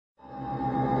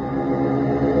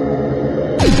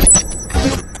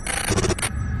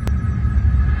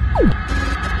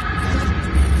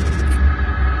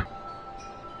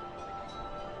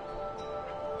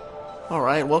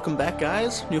welcome back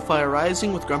guys. New Fire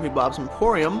Rising with Grumpy Bob's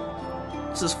Emporium.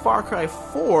 This is Far Cry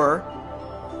 4.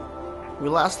 We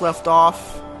last left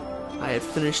off. I had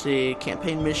finished a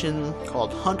campaign mission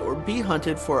called Hunt or Be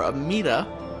Hunted for Amita.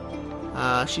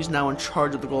 She's now in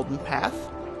charge of the Golden Path.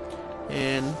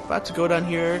 And about to go down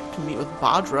here to meet with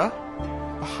Bhadra,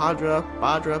 I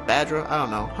don't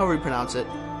know, however you pronounce it,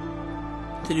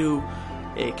 to do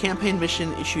a campaign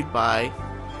mission issued by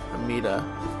Amita.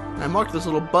 And I marked this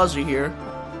little buzzer here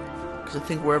because I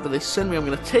think wherever they send me, I'm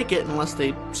going to take it unless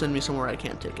they send me somewhere I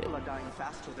can't take it.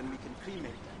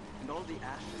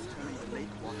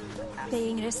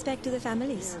 Paying respect to the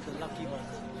families.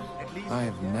 I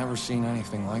have never seen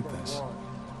anything like this.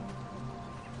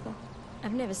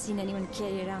 I've never seen anyone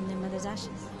carry around their mother's ashes.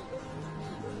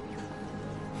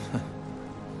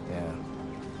 Yeah.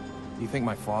 Do you think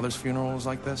my father's funeral was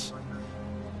like this?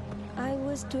 I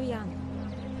was too young.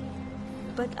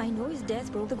 But I know his death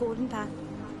broke the Golden Path.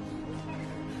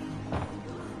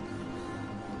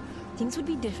 Things would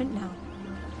be different now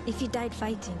if he died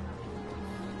fighting.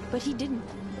 But he didn't.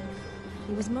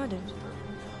 He was murdered.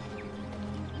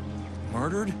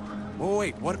 Murdered? Oh,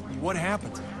 wait, what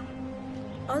happened?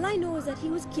 All I know is that he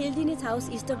was killed in his house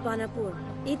east of Banapur.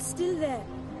 It's still there.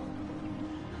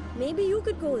 Maybe you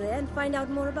could go there and find out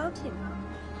more about him.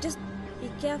 Just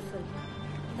be careful.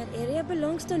 That area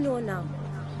belongs to Noor now.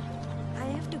 I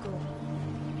have to go.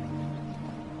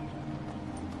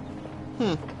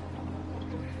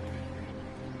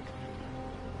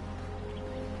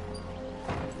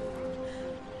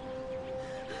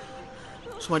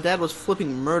 So my dad was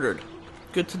flipping murdered.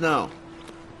 Good to know.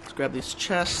 Let's grab these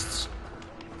chests.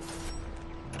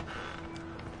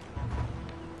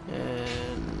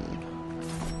 And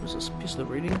what's this piece of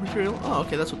reading material? Oh,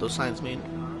 okay, that's what those signs mean.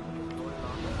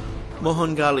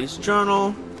 Mohan Ghale's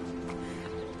journal.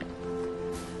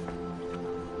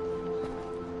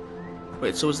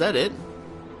 Wait, so was that it?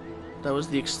 That was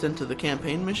the extent of the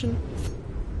campaign mission?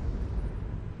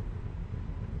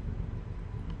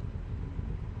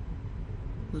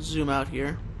 Let's zoom out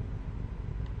here.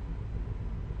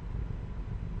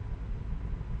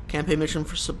 Campaign mission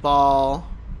for Sabal.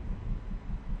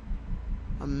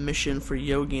 A mission for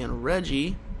Yogi and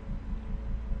Reggie.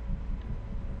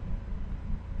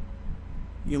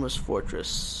 Yuma's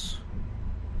Fortress.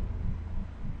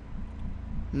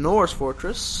 Noor's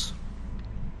Fortress.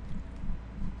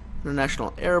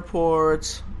 International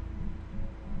Airport.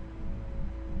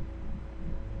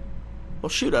 Well,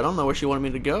 shoot, I don't know where she wanted me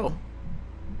to go.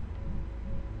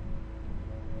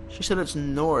 She said it's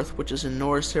north, which is in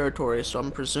Noor's territory, so I'm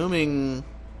presuming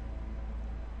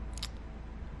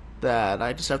that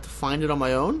I just have to find it on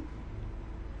my own?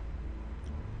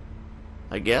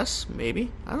 I guess,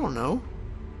 maybe. I don't know.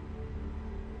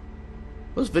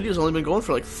 Those videos only been going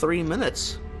for like 3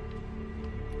 minutes.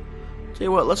 Tell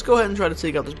you what, let's go ahead and try to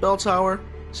take out this bell tower,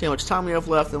 see how much time we have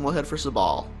left, and we'll head for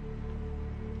Sabal.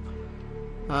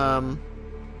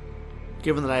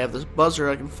 Given that I have this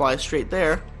buzzer, I can fly straight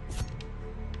there.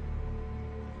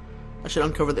 I should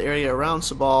uncover the area around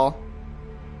Sabal,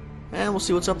 and we'll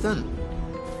see what's up then.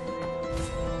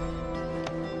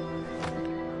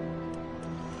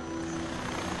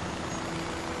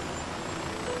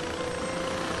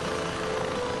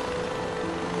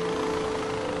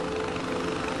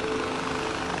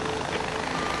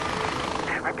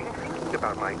 I've been thinking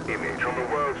about my image on the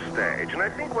world stage, and I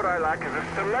think what I lack is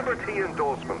a celebrity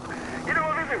endorsement. You know,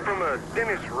 everything from a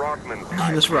Dennis Rodman type.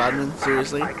 Dennis Rodman,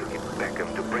 seriously? I could get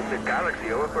Beckham to bring the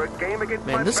Galaxy over for a game against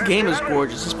Man, this game is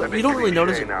gorgeous. You don't really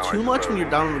notice it too much when you're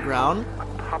down on the ground,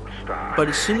 but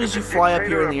as soon as you fly up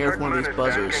here in the air with one of these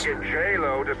buzzers,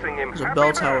 there's a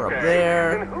bell tower up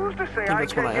there. I think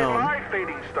that's one I own.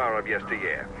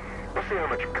 We'll see how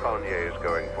much Kanye is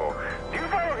going for. Do you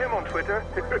follow him on Twitter?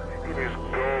 It is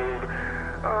gold.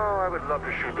 Oh, I would love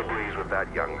to shoot the breeze with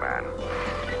that young man.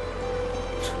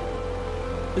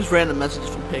 These random messages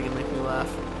from Pagan make me laugh.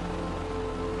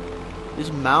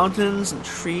 These mountains and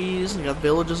trees, and you got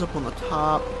villages up on the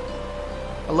top.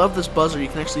 I love this buzzer. You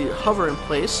can actually hover in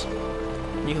place.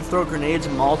 And you can throw grenades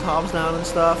and Molotovs down and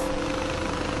stuff.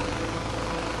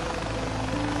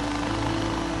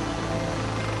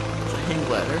 There's a hang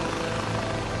glider.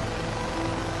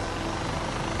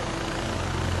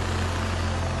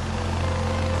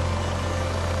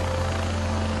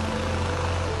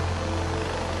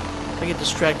 I get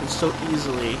distracted so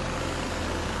easily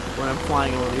when I'm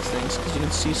flying over these things because you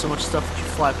can see so much stuff that you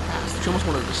fly past that you almost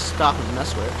want to just stop and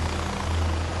mess with.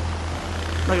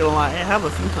 I'm not gonna lie, I have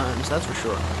a few times, that's for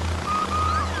sure.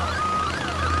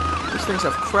 These things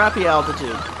have crappy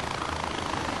altitude.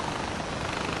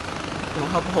 It'll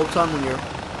help a whole ton when you're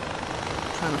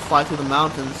Trying to fly through the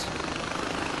mountains.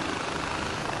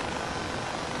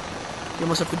 You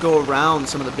almost have to go around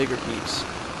some of the bigger peaks.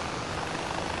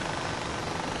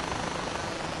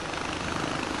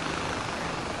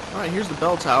 Alright, here's the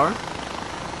bell tower.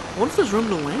 I wonder if there's room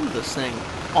to land this thing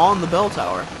on the bell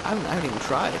tower. I haven't even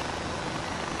tried.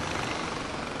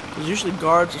 There's usually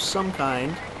guards of some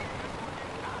kind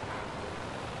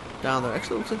down there.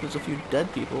 Actually, it looks like there's a few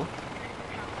dead people.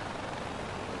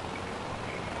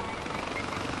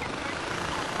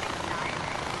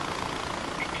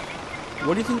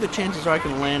 What do you think the chances are I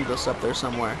can land this up there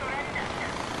somewhere?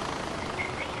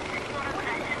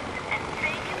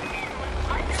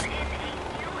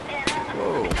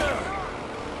 Whoa.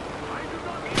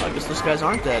 Well, I guess those guys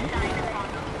aren't dead.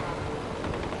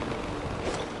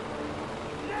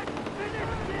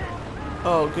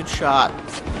 Oh, good shot.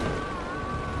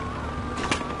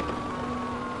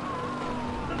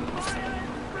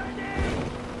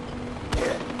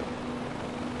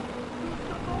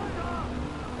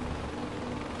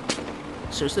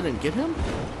 Seriously, didn't get him?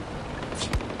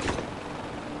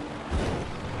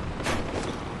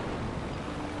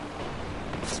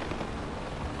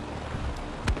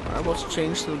 Alright, let's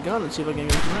change to the gun and see if I can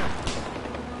get him there.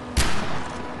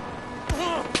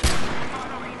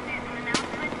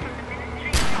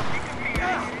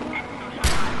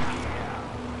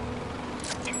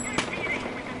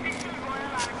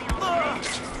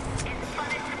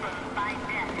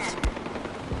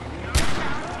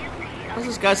 How's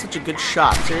this guy such a good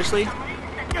shot? Seriously?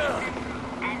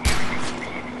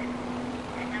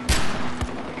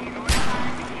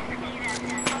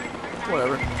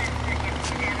 Whatever.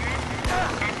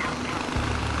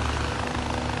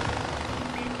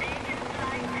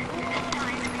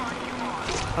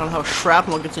 I don't know how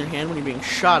shrapnel gets in your hand when you're being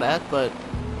shot at, but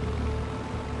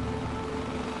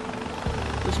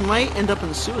this might end up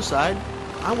in suicide.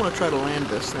 I want to try to land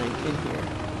this thing in here.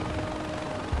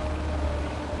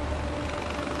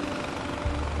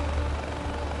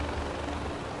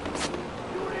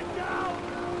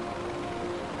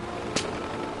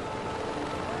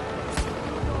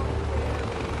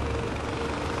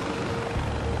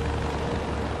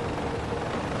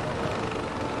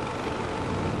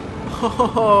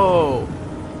 Oh,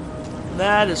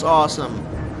 that is awesome.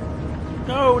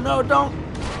 No, no, don't.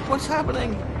 What's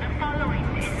happening?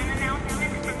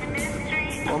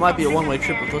 Well, it might be a one-way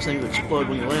trip if those things explode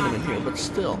when you land them in here, but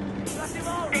still.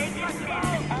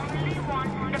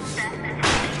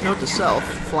 Note to self,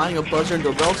 flying a buzzer into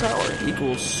a bell tower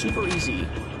equals super easy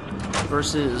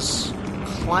versus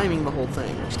climbing the whole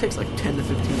thing, which takes like 10 to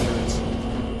 15 minutes.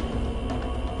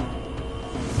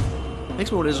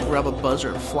 Makes me want to just grab a buzzer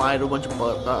and fly to a bunch of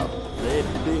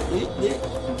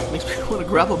makes me want to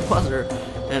grab a buzzer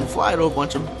and fly to a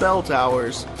bunch of bell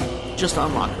towers just to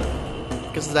unlock them.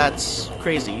 Because that's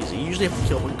crazy easy. You usually have to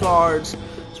kill the guards,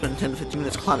 spend 10 to 15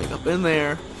 minutes climbing up in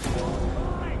there.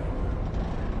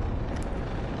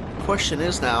 Question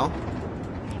is now,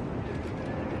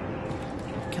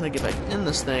 can I get back in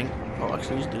this thing? Oh,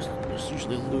 actually, there's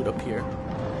usually loot up here.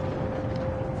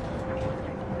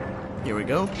 Here we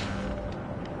go.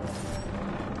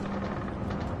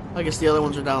 I guess the other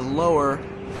ones are down lower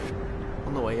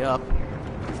on the way up.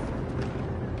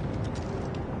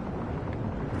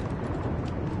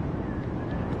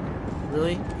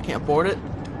 Really? I can't board it?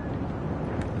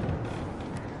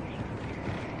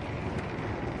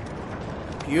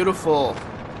 Beautiful.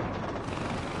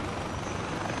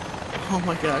 Oh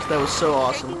my gosh, that was so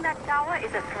awesome. Taking that tower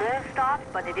is a small start,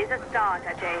 but it is a start,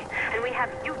 Ajay. And we have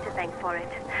you to thank for it.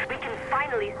 We can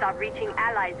finally start reaching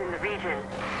allies in the region.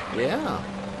 Yeah.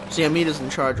 See, Amita's in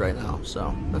charge right now,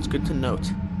 so that's good to note.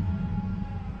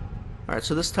 Alright,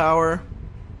 so this tower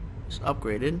is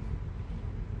upgraded.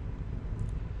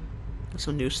 There's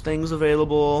some new things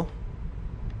available.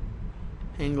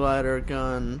 Hang glider,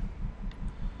 gun.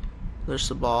 There's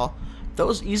the ball. If that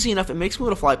was easy enough, it makes me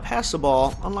want to fly past the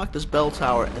ball, unlock this bell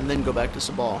tower, and then go back to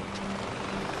Sabal.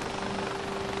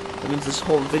 That means this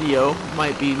whole video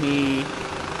might be me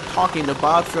talking to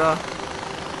Bhadra,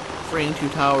 freeing 2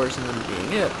 towers, and then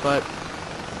being it, but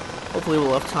hopefully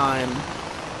we'll have time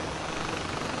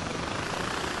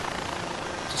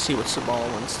to see what Sabal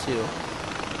wants to.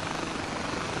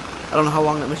 I don't know how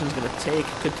long that mission's going to take.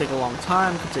 It could take a long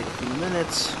time, could take a few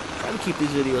minutes. Try to keep these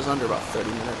videos under about 30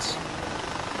 minutes.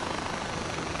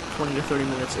 20 to 30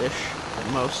 minutes-ish,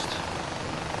 at most.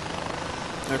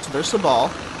 Alright, so there's Sabal.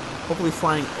 Hopefully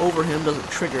flying over him doesn't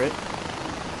trigger it.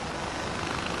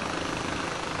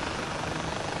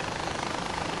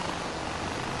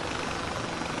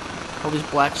 All these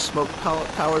black smoke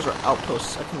towers are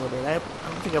outposts I can liberate. I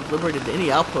don't think I've liberated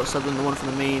any outposts other than the one from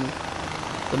the main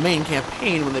the main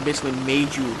campaign when they basically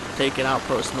made you take an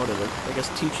outpost in order to, I guess,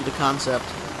 teach you the concept.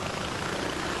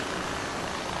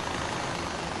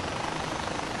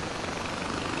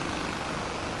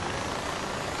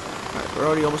 Alright, we're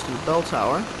already almost to the bell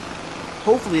tower.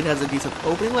 Hopefully it has a decent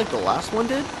opening like the last one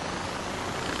did.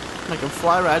 I can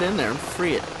fly right in there and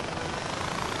free it.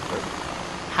 Or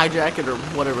hijack it, or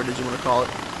whatever it is you want to call it.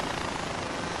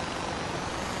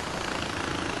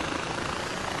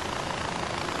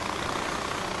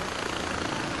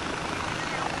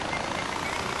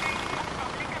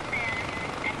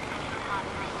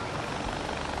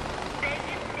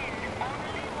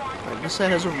 Alright, this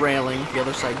side has a railing, the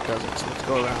other side doesn't, so let's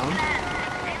go around.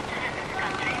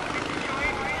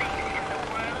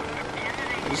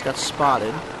 I just got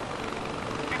spotted.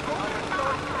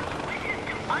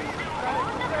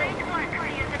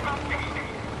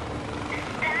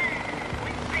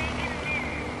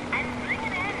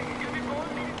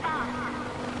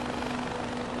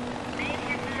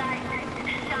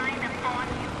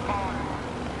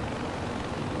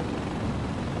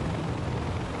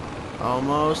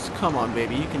 Almost. Come on,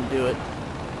 baby. You can do it.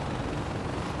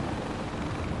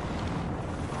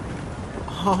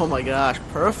 Oh my gosh.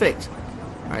 Perfect.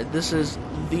 Alright, this is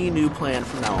the new plan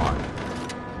from now on.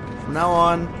 From now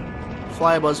on,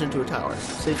 fly a buzzer into a tower.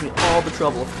 Saves me all the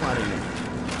trouble of climbing it.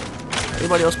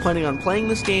 Anybody else planning on playing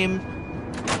this game,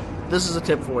 this is a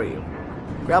tip for you.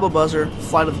 Grab a buzzer,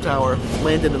 fly to the tower,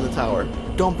 land it in the tower.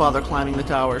 Don't bother climbing the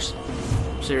towers.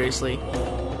 Seriously.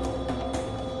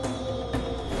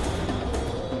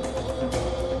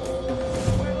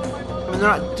 They're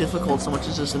not difficult so much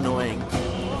as just annoying.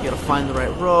 You gotta find the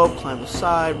right rope, climb the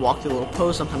side, walk through the little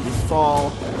post, sometimes you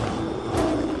fall.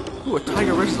 Ooh, a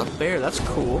tiger versus a bear, that's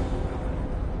cool.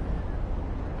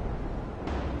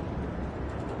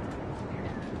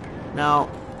 Now,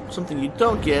 something you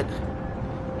don't get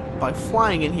by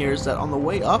flying in here is that on the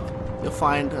way up, you'll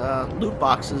find loot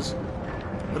boxes.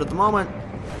 But at the moment,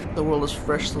 the world is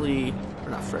freshly,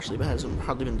 or not freshly, but hasn't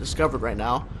hardly been discovered right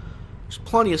now. There's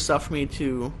plenty of stuff for me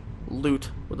to loot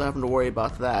without having to worry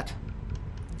about that.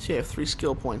 See, I have 3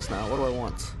 skill points now. What do I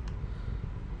want?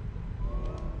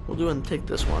 We'll do and take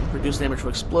this one. Reduce damage from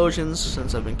explosions,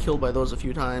 since I've been killed by those a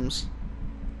few times.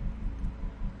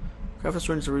 Craft this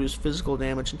range to reduce physical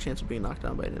damage and chance of being knocked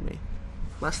down by an enemy.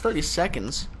 Last 30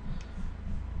 seconds.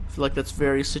 I feel like that's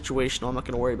very situational. I'm not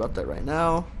going to worry about that right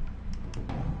now.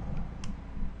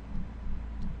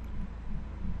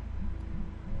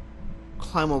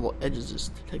 Climbable edges is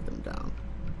to take them down.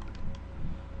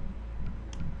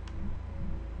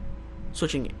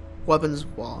 Switching weapons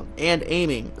while and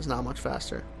aiming is not much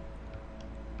faster.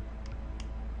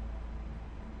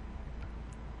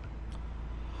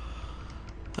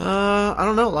 I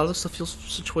don't know. A lot of this stuff feels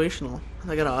situational.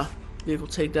 I got a vehicle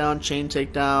takedown, chain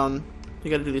takedown.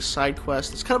 You got to do these side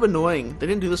quests. It's kind of annoying. They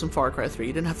didn't do this in Far Cry 3.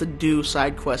 You didn't have to do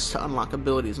side quests to unlock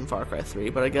abilities in Far Cry 3.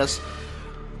 But I guess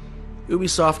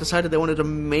Ubisoft decided they wanted to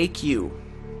make you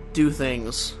do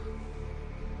things.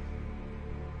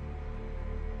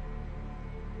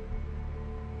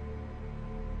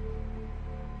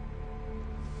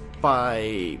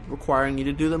 By requiring you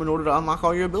to do them in order to unlock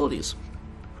all your abilities.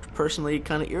 Which personally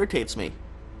kind of irritates me.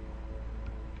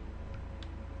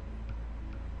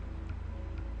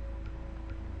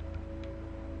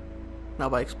 Now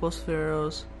buy explosive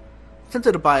arrows. I'm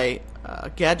tempted to buy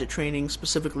gadget training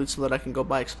specifically so that I can go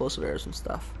buy explosive arrows and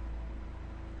stuff.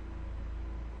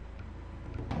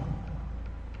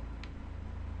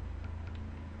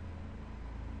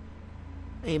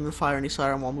 Aim and fire any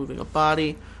siren while moving a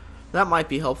body. That might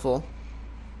be helpful.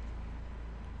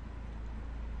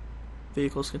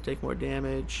 Vehicles can take more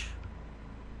damage.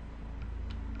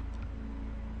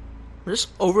 I'm just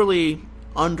overly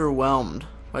underwhelmed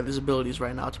by these abilities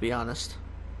right now, to be honest.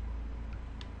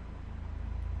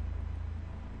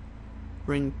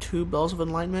 Ring 2 bells of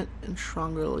enlightenment and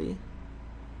Shangri-La,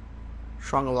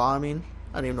 I mean.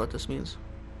 I don't even know what this means.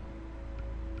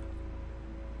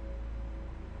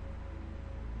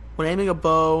 When aiming a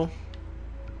bow,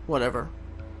 whatever.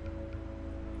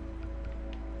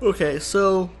 Okay,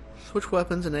 so switch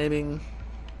weapons and aiming.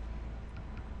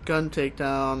 Gun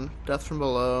takedown, death from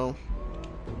below.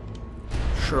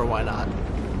 Sure, why not?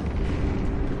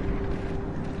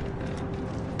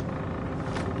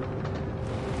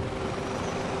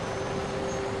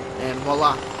 And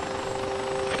voila.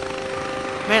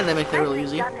 Man, they make that really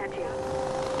easy.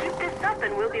 Keep this up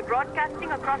and we'll be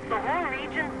broadcasting across the whole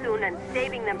region soon and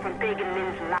saving them from Pagan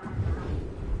Min's lies.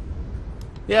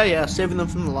 Yeah, saving them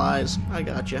from the lies. I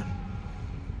gotcha.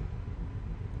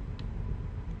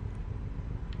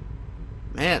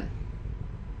 Man.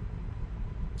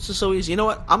 This is so easy. You know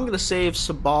what? I'm gonna save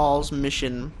Sabal's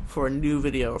mission for a new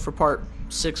video, for part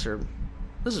 6, or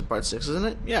this is part 6, isn't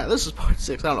it? Yeah, this is part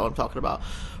 6. I don't know what I'm talking about.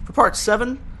 For part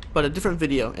 7, but a different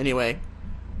video anyway,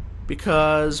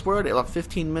 because we're already at about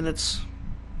 15 minutes.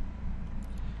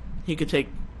 He could take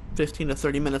 15 to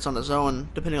 30 minutes on his own,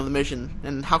 depending on the mission,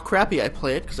 and how crappy I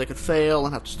play it, because I could fail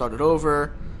and have to start it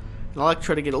over. And I like to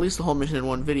try to get at least the whole mission in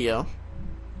one video.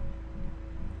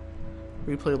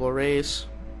 Replayable race.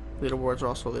 Leaderboards are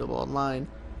also available online.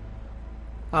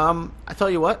 I tell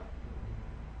you what.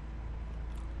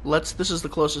 This is the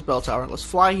closest bell tower. Let's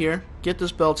fly here, get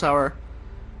this bell tower.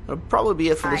 That'll probably be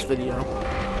it for this video.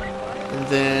 And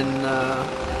then,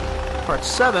 part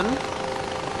 7,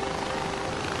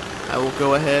 I will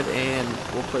go ahead and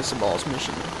we'll play Sabal's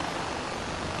mission.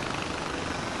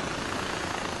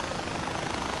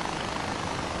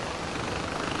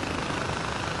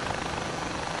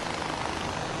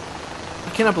 I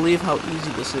cannot believe how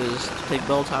easy this is to take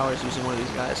bell towers using one of these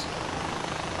guys.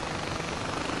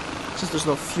 Since there's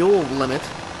no fuel limit,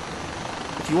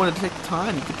 if you wanted to take the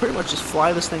time, you could pretty much just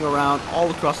fly this thing around all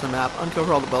across the map,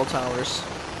 uncover all the bell towers,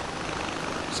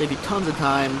 save you tons of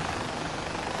time,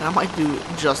 and I might do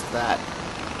just that.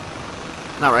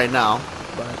 Not right now,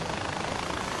 but...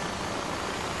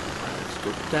 Alright, let's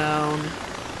go down.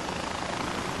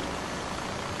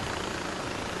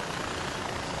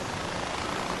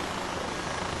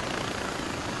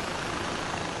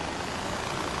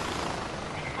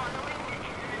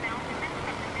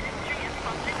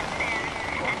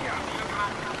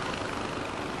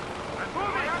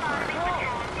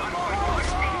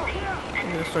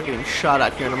 Start getting shot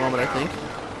at here in a moment, I think.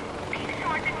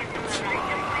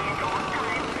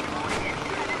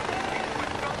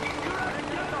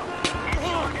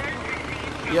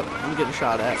 Yep, I'm getting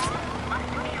shot at.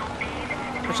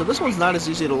 So this one's not as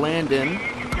easy to land in.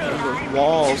 There's those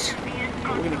walls,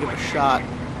 but we're gonna give it a shot.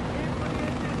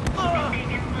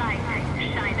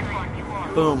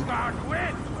 Boom.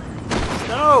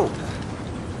 No!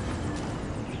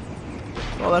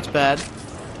 Well, that's bad.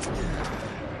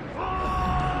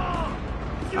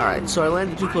 Alright, so I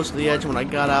landed too close to the edge, and when I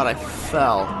got out, I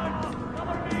fell.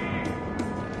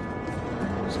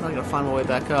 So now I gotta find my way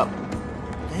back up.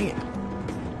 Dang it.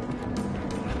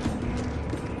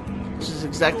 This is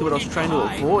exactly what I was trying to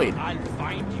avoid.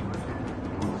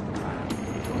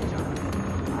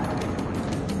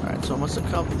 Alright, so I must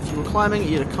have come. If you were climbing,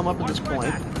 you had to come up at this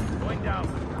point.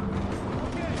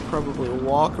 Probably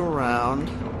walk around.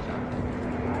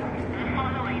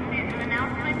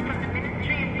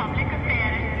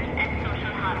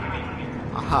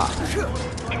 Aha.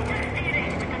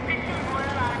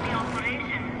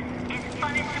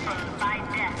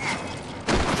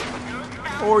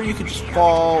 Or you could just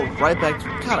fall right back to...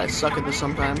 God, I suck at this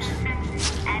sometimes.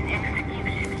 It's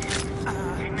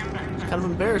kind of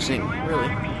embarrassing, really.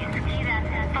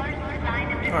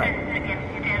 Alright.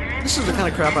 This is the kind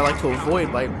of crap I like to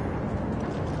avoid by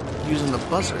using the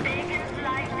buzzer.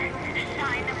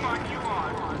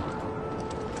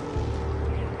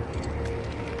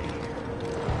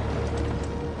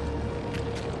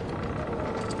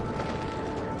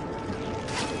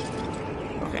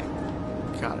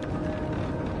 Got it.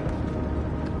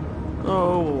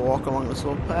 Oh, we'll walk along this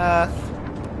little path.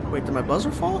 Wait, did my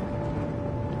buzzer fall?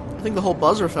 I think the whole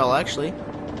buzzer fell, actually. Did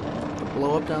it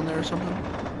blow up down there or something?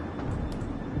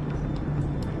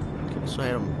 Okay, so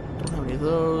I don't have any of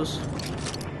those.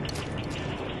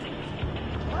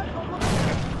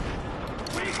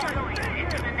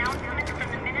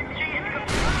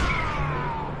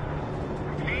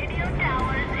 Radio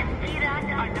towers in Kyrat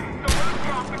are the sole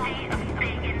property of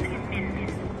Pagan Min.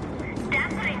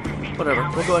 Whatever,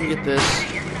 we'll go ahead and get this.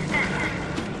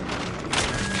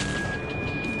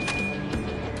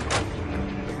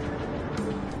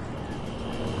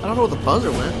 I don't know where the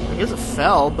buzzer went. I guess it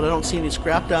fell, but I don't see any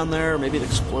scrap down there. Or maybe it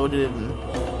exploded and...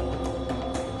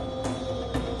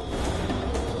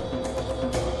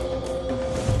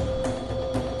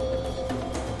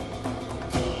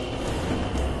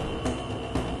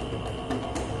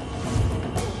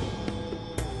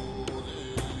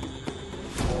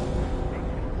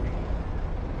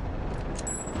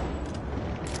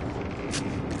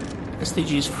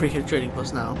 STG's free at Trading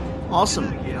Post now.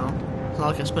 Awesome, you know. It's not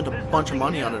like I spent a bunch of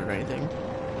money on it or anything.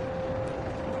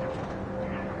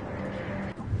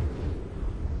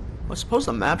 Well, I suppose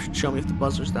the map should show me if the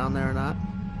buzzer's down there or not.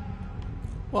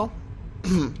 Well, I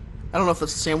don't know if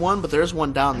that's the same one, but there is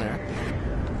one down there.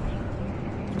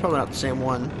 Probably not the same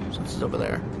one, since it's over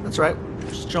there. That's right.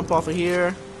 Just jump off of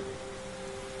here.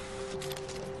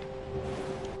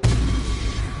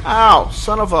 Ow!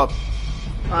 Son of a...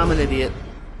 I'm an idiot.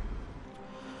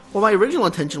 Well, my original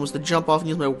intention was to jump off and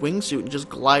use my wingsuit and just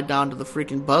glide down to the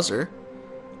freaking buzzer.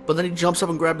 But then he jumps up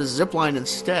and grabbed a zipline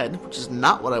instead, which is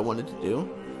not what I wanted to do.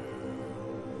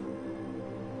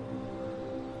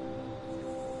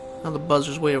 Now the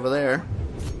buzzer's way over there.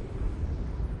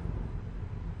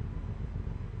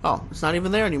 Oh, it's not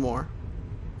even there anymore.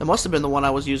 It must have been the one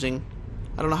I was using.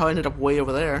 I don't know how I ended up way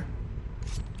over there.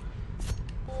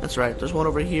 That's right, there's one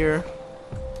over here.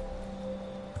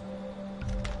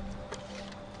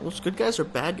 Those good guys or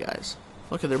bad guys?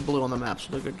 Okay, they're blue on the map,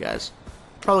 so they're good guys.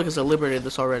 Probably because I liberated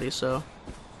this already, so.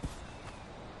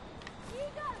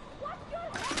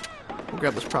 We'll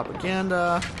grab this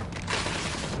propaganda.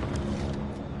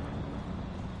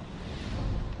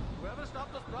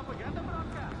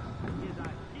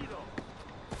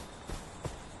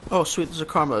 Oh, sweet, there's a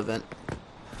karma event.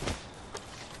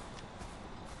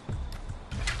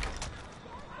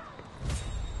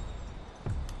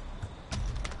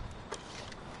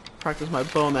 Practice my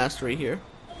bow mastery here.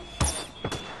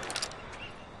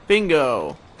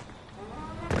 Bingo!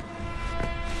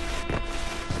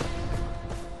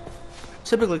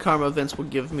 Typically, karma events will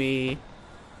give me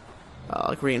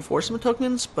like reinforcement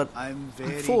tokens, but I'm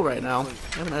full right now.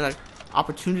 I haven't had an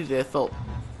opportunity that I felt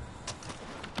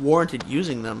warranted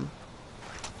using them.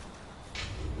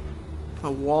 My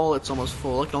wallet's almost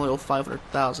full. I can only hold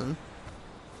 500,000.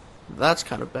 That's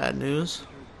kind of bad news.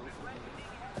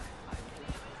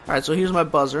 Alright, so here's my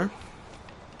buzzer.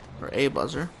 Or a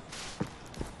buzzer.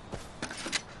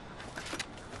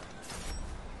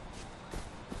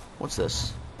 What's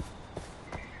this?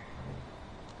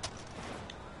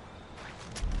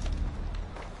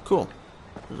 Cool.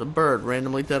 There's a bird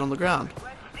randomly dead on the ground.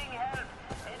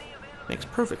 Makes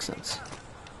perfect sense.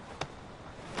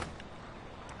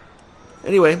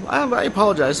 Anyway, I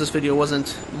apologize this video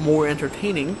wasn't more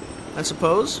entertaining, I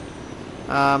suppose.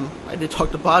 I did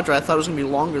talk to Bhadra. I thought it was going to be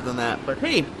longer than that. But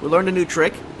hey, we learned a new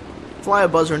trick. Fly a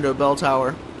buzzer into a bell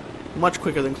tower. Much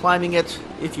quicker than climbing it,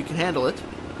 if you can handle it.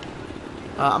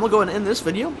 I'm going to go ahead and end this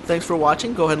video. Thanks for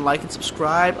watching. Go ahead and like and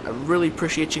subscribe. I really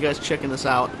appreciate you guys checking this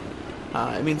out.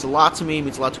 It means a lot to me. It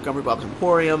means a lot to Grumpy Bob's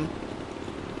Emporium.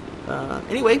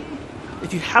 Anyway,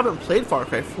 if you haven't played Far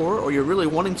Cry 4, or you're really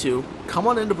wanting to, come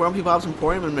on into Grumpy Bob's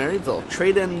Emporium in Maryville.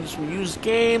 Trade in some used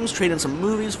games, trade in some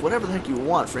movies, whatever the heck you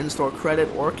want for in-store credit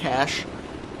or cash.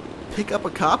 Pick up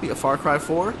a copy of Far Cry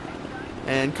 4,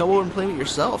 and come over and play it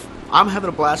yourself. I'm having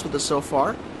a blast with this so far,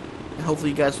 and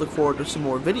hopefully you guys look forward to some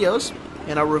more videos,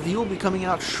 and our review will be coming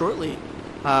out shortly.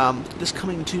 This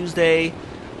coming Tuesday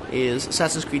is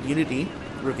Assassin's Creed Unity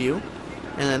review,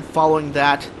 and then following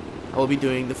that, I will be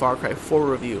doing the Far Cry 4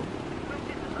 review.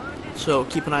 So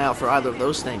keep an eye out for either of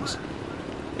those things.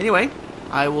 Anyway,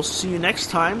 I will see you next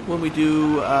time when we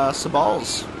do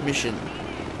Sabal's mission.